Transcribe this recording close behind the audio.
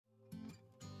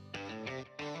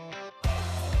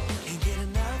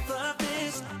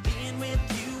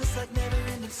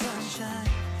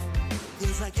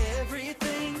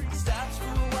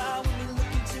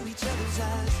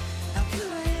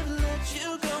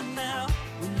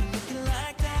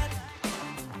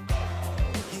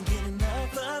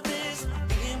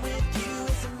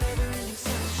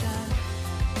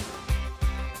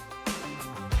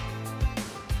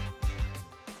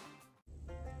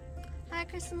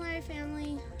KrisandLarry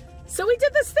family. So we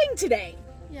did this thing today.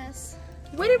 Yes.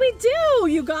 What did we do,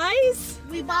 you guys?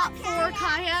 We bought 4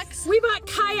 kayaks. We bought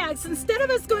kayaks instead of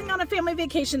us going on a family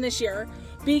vacation this year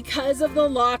because of the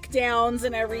lockdowns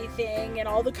and everything and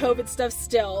all the COVID stuff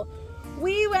still.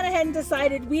 We went ahead and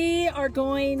decided we are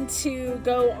going to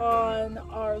go on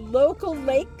our local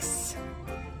lakes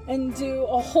and do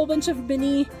a whole bunch of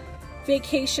mini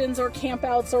vacations or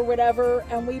campouts or whatever,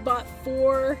 and we bought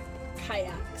 4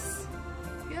 kayaks.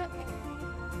 Yep.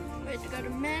 We had to go to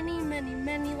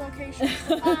many locations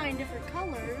to find different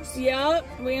colors.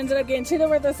 Yep, we ended up getting 2 that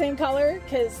were the same color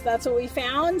because that's what we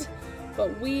found.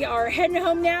 But we are heading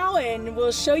home now and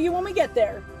we'll show you when we get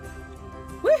there.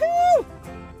 Woohoo!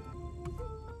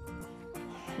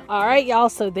 All right, y'all,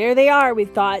 so there they are.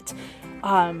 We've got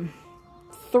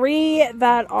 3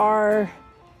 that are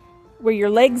where your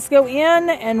legs go in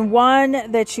and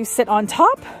 1 that you sit on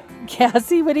top.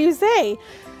 Cassie, what do you say?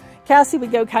 Cassie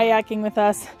would go kayaking with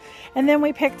us. And then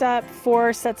we picked up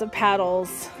 4 sets of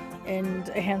paddles and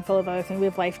a handful of other things. We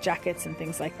have life jackets and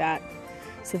things like that.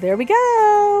 So there we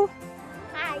go.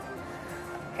 Hi.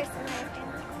 KrisandLarry.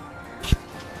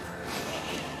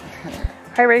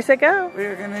 Hi, ready, set, go.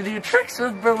 We're gonna do tricks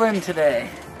with Berlin today.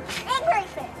 And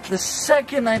Grayson. The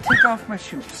second I take off my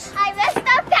shoes. I messed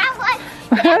up that one.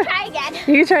 I'll try again.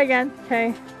 You can try again.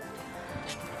 Okay.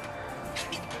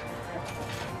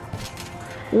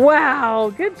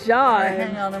 Wow, good job. All right,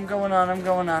 hang on, I'm going on. All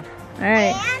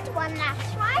right. And one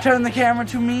last one. Turn the camera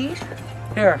to me.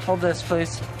 Here, hold this,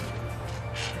 please.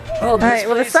 Hold All this, right,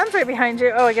 well, the please. sun's right behind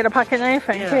you. Oh, I get a pocket knife.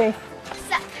 Okay.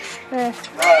 So, There.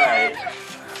 All right.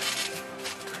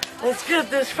 Let's get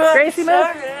this fun Gracie, move.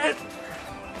 started.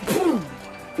 Boom,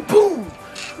 boom,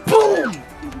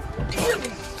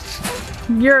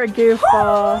 boom. You're a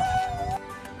goofball.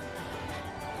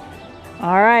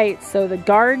 All right, so the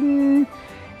garden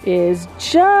is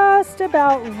just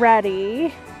about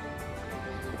ready.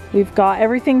 We've got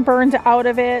everything burned out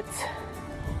of it.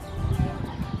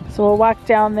 So we'll walk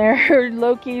down there.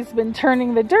 Loki's been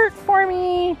turning the dirt for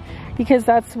me because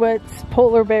that's what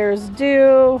polar bears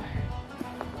do.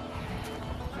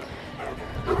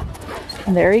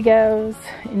 And there he goes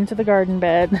into the garden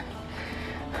bed.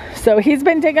 So he's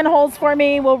been digging holes for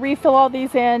me. We'll refill all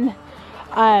these in.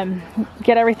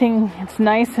 Get everything, it's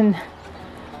nice and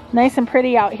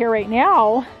pretty out here right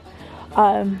now.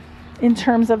 In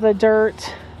terms of the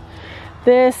dirt,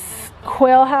 this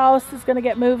quail house is going to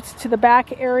get moved to the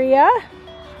back area.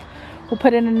 We'll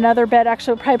put in another bed.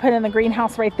 Actually, we'll probably put in the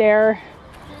greenhouse right there.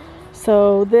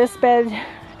 So this bed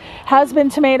has been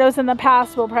tomatoes in the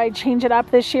past. We'll probably change it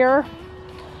up this year.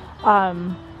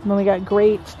 When we got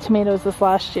great tomatoes this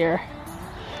last year.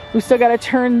 We still got to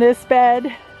turn this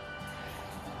bed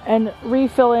and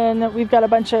refill in. We've got a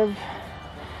bunch of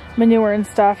manure and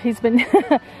stuff. He's been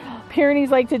Pyrenees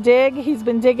like to dig. He's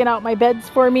been digging out my beds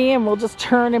for me, and we'll just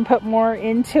turn and put more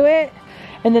into it.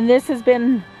 And then this has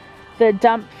been the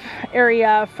dump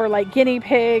area for like guinea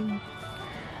pig,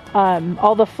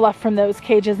 all the fluff from those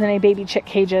cages and any baby chick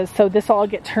cages. So this will all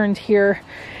get turned here.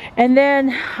 And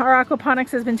then our aquaponics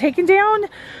has been taken down,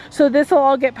 so this will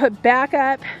all get put back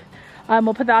up.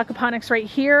 We'll put the aquaponics right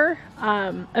here,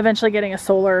 eventually getting a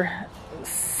solar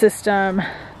system.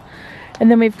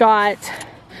 And then we've got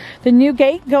the new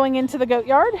gate going into the goat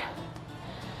yard.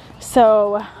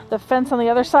 So the fence on the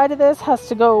other side of this has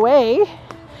to go away,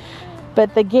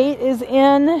 but the gate is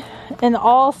in and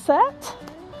all set.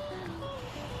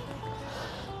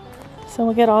 So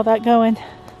we'll get all that going.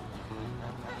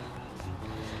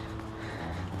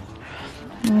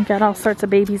 We've got all sorts of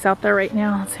babies out there right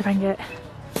now. Let's see if I can get...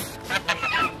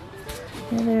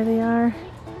 Yeah, there they are.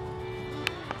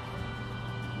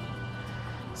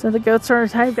 So the goats are,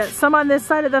 I've got some on this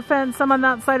side of the fence, some on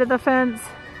that side of the fence.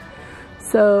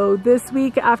 So this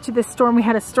week after this storm, we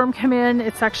had a storm come in.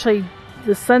 It's actually,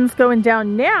 the sun's going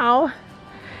down now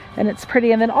and it's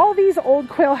pretty. And then all these old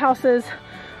quail houses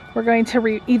we're going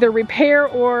to either repair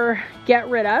or get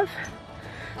rid of.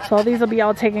 So all these will be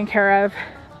all taken care of.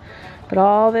 But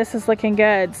all this is looking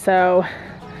good. So,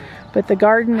 but the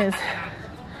garden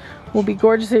will be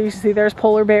gorgeous. So you see there's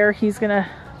Polar Bear. He's gonna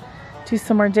do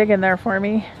some more digging there for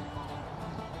me.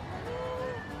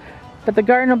 But the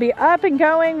garden will be up and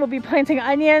going. We'll be planting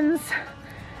onions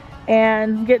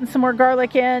and getting some more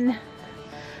garlic in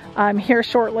here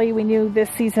shortly. We knew this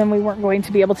season we weren't going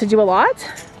to be able to do a lot.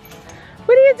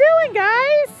 What are you doing,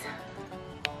 guys?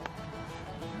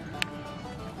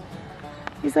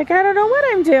 He's like, I don't know what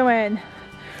I'm doing.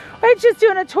 I'm just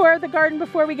doing a tour of the garden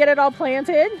before we get it all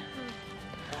planted.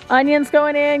 Onions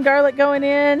going in, garlic going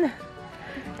in.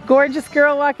 Gorgeous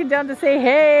girl walking down to say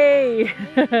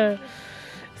hey.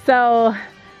 So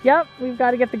Yep, we've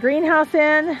got to get the greenhouse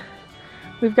in.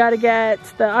 We've got to get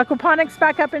the aquaponics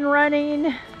back up and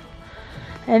running.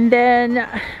 And then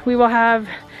we will have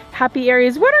happy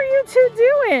areas. What are you two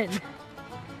doing?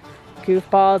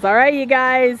 Goofballs. All right, you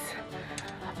guys.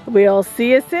 We'll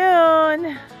see you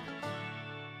soon.